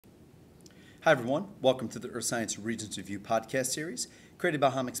Hi everyone, welcome to the Earth Science Regents Review podcast series created by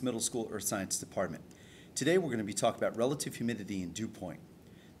Hommocks Middle School Earth Science Department. Today we're going to be talking about relative humidity and dew point.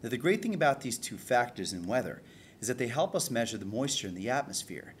 Now the great thing about these two factors in weather is that they help us measure the moisture in the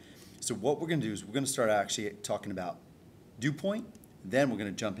atmosphere. So what we're going to do is we're going to start actually talking about dew point, then we're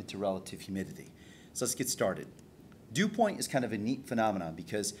going to jump into relative humidity. So let's get started. Dew point is kind of a neat phenomenon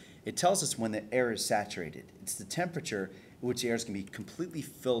because it tells us when the air is saturated. It's the temperature in which the air is going to be completely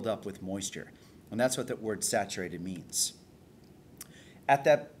filled up with moisture. And that's what that word saturated means. At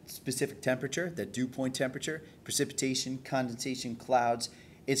that specific temperature, that dew point temperature, precipitation, condensation, clouds,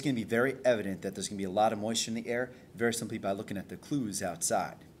 it's going to be very evident that there's going to be a lot of moisture in the air, very simply by looking at the clues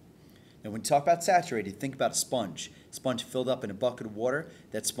outside. Now when you talk about saturated, think about a sponge. Sponge filled up in a bucket of water,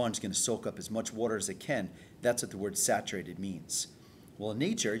 that sponge is going to soak up as much water as it can. That's what the word saturated means. Well, in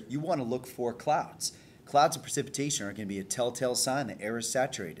nature, you want to look for clouds. Clouds and precipitation are going to be a telltale sign that air is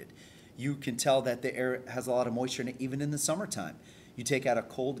saturated. You can tell that the air has a lot of moisture in it even in the summertime. You take out a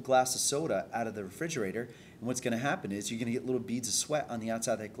cold glass of soda out of the refrigerator, and what's going to happen is you're going to get little beads of sweat on the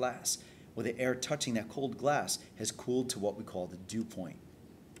outside of that glass. Well, the air touching that cold glass has cooled to what we call the dew point.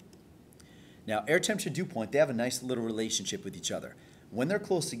 Now, air temperature and dew point, they have a nice little relationship with each other. When they're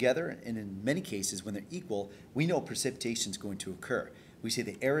close together, and in many cases when they're equal, we know precipitation is going to occur. We say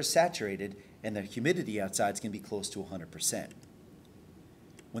the air is saturated and the humidity outside is going to be close to 100%.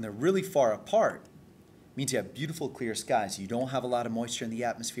 When they're really far apart, it means you have beautiful clear skies. You don't have a lot of moisture in the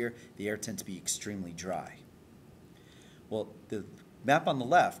atmosphere. The air tends to be extremely dry. Well, the map on the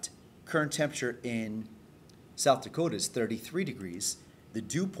left, current temperature in South Dakota is 33 degrees. The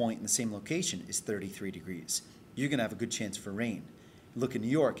dew point in the same location is 33 degrees. You're going to have a good chance for rain. Look in New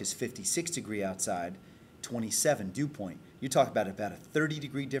York, it's 56 degrees outside, 27 dew point. You talk about a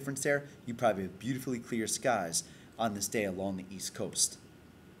 30-degree difference there. You probably have beautifully clear skies on this day along the East Coast.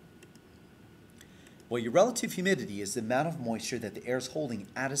 Well, your relative humidity is the amount of moisture that the air is holding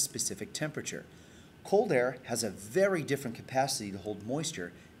at a specific temperature. Cold air has a very different capacity to hold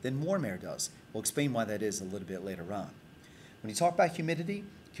moisture than warm air does. We'll explain why that is a little bit later on. When you talk about humidity,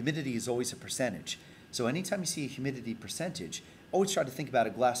 humidity is always a percentage. So anytime you see a humidity percentage, always try to think about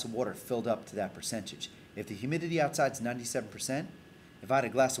a glass of water filled up to that percentage. If the humidity outside is 97%, if I had a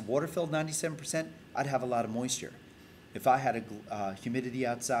glass of water filled 97%, I'd have a lot of moisture. If I had a humidity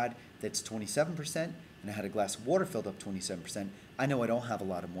outside that's 27% and I had a glass of water filled up 27%, I know I don't have a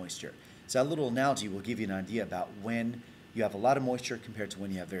lot of moisture. So that little analogy will give you an idea about when you have a lot of moisture compared to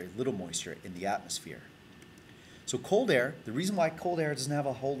when you have very little moisture in the atmosphere. So cold air, the reason why cold air doesn't have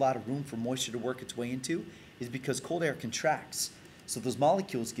a whole lot of room for moisture to work its way into is because cold air contracts. So those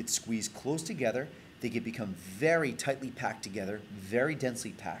molecules get squeezed close together, they become very tightly packed together, very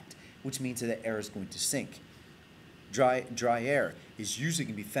densely packed, which means that the air is going to sink. Dry air is usually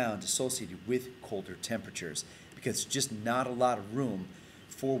going to be found associated with colder temperatures because there's just not a lot of room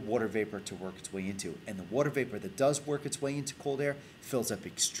for water vapor to work its way into. And the water vapor that does work its way into cold air fills up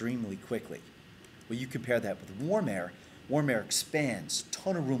extremely quickly. Well, you compare that with warm air expands,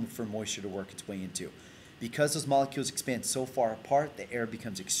 ton of room for moisture to work its way into. Because those molecules expand so far apart, the air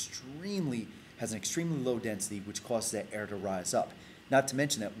becomes has an extremely low density, which causes that air to rise up. Not to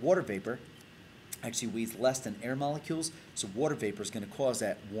mention that water vapor actually weighs less than air molecules, so water vapor is going to cause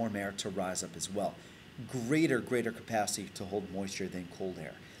that warm air to rise up as well. Greater capacity to hold moisture than cold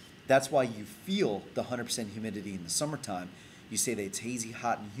air. That's why you feel the 100% humidity in the summertime. You say that it's hazy,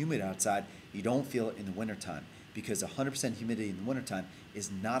 hot, and humid outside. You don't feel it in the wintertime because 100% humidity in the wintertime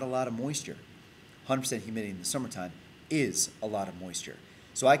is not a lot of moisture. 100% humidity in the summertime is a lot of moisture.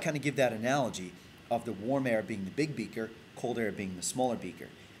 So I kind of give that analogy of the warm air being the big beaker, cold air being the smaller beaker.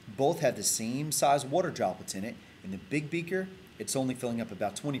 Both have the same size water droplets in it. In the big beaker, it's only filling up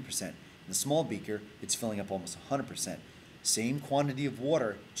about 20%. In the small beaker, it's filling up almost 100%. Same quantity of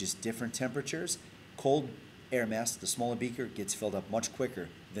water, just different temperatures. Cold air mass, the smaller beaker, gets filled up much quicker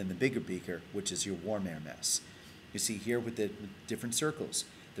than the bigger beaker, which is your warm air mass. You see here with the different circles.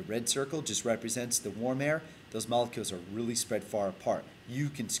 The red circle just represents the warm air. Those molecules are really spread far apart. You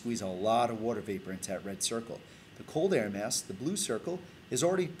can squeeze a lot of water vapor into that red circle. The cold air mass, the blue circle, is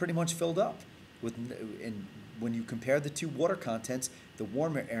already pretty much filled up. And when you compare the two water contents, the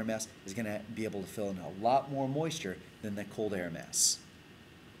warmer air mass is going to be able to fill in a lot more moisture than the cold air mass.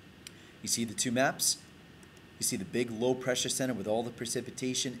 You see the two maps? You see the big low pressure center with all the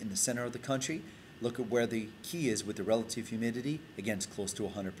precipitation in the center of the country. Look at where the key is with the relative humidity. Again, it's close to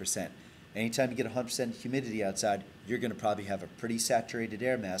 100%. Anytime you get 100% humidity outside, you're going to probably have a pretty saturated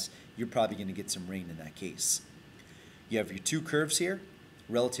air mass. You're probably going to get some rain in that case. You have your two curves here.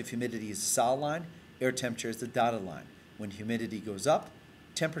 Relative humidity is the solid line. Air temperature is the dotted line. When humidity goes up,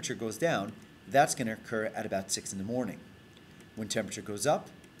 temperature goes down. that's going to occur at about 6 in the morning. When temperature goes up,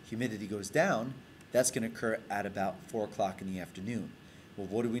 humidity goes down, that's going to occur at about 4 o'clock in the afternoon. Well,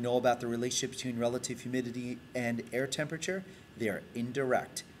 what do we know about the relationship between relative humidity and air temperature? They are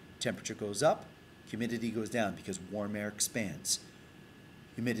indirect. Temperature goes up, humidity goes down because warm air expands.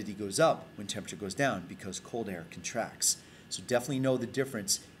 Humidity goes up when temperature goes down because cold air contracts. So definitely know the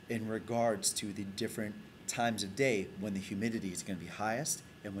difference in regards to the different times of day when the humidity is going to be highest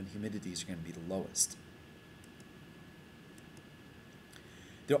and when humidity is going to be the lowest.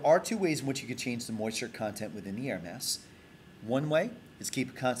 There are two ways in which you can change the moisture content within the air mass. One way is keep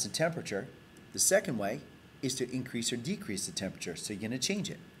a constant temperature. The second way is to increase or decrease the temperature. So you're going to change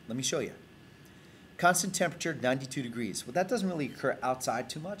it. Let me show you. Constant temperature, 92 degrees. Well, that doesn't really occur outside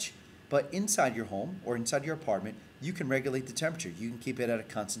too much, but inside your home or inside your apartment, you can regulate the temperature. You can keep it at a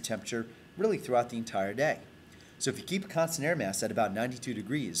constant temperature really throughout the entire day. So if you keep a constant air mass at about 92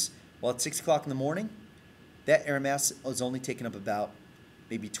 degrees, well, at 6 o'clock in the morning, that air mass is only taking up about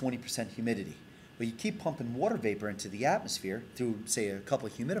maybe 20% humidity. But you keep pumping water vapor into the atmosphere through, say, a couple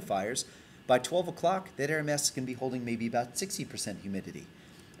of humidifiers, by 12 o'clock, that air mass is going to be holding maybe about 60% humidity.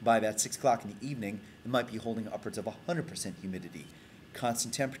 By about 6 o'clock in the evening, it might be holding upwards of 100% humidity.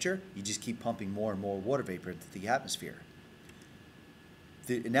 Constant temperature, you just keep pumping more and more water vapor into the atmosphere.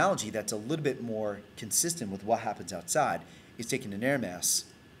 The analogy that's a little bit more consistent with what happens outside is taking an air mass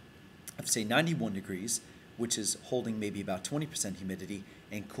of, say, 91 degrees, which is holding maybe about 20% humidity,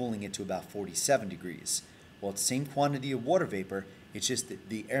 and cooling it to about 47 degrees. Well, it's the same quantity of water vapor, it's just that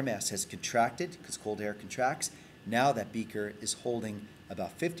the air mass has contracted because cold air contracts. Now that beaker is holding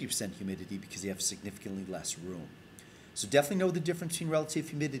about 50% humidity because you have significantly less room. So definitely know the difference between relative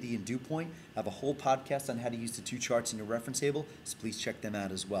humidity and dew point. I have a whole podcast on how to use the two charts in your reference table, so please check them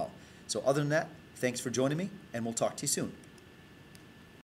out as well. So other than that, thanks for joining me, and we'll talk to you soon.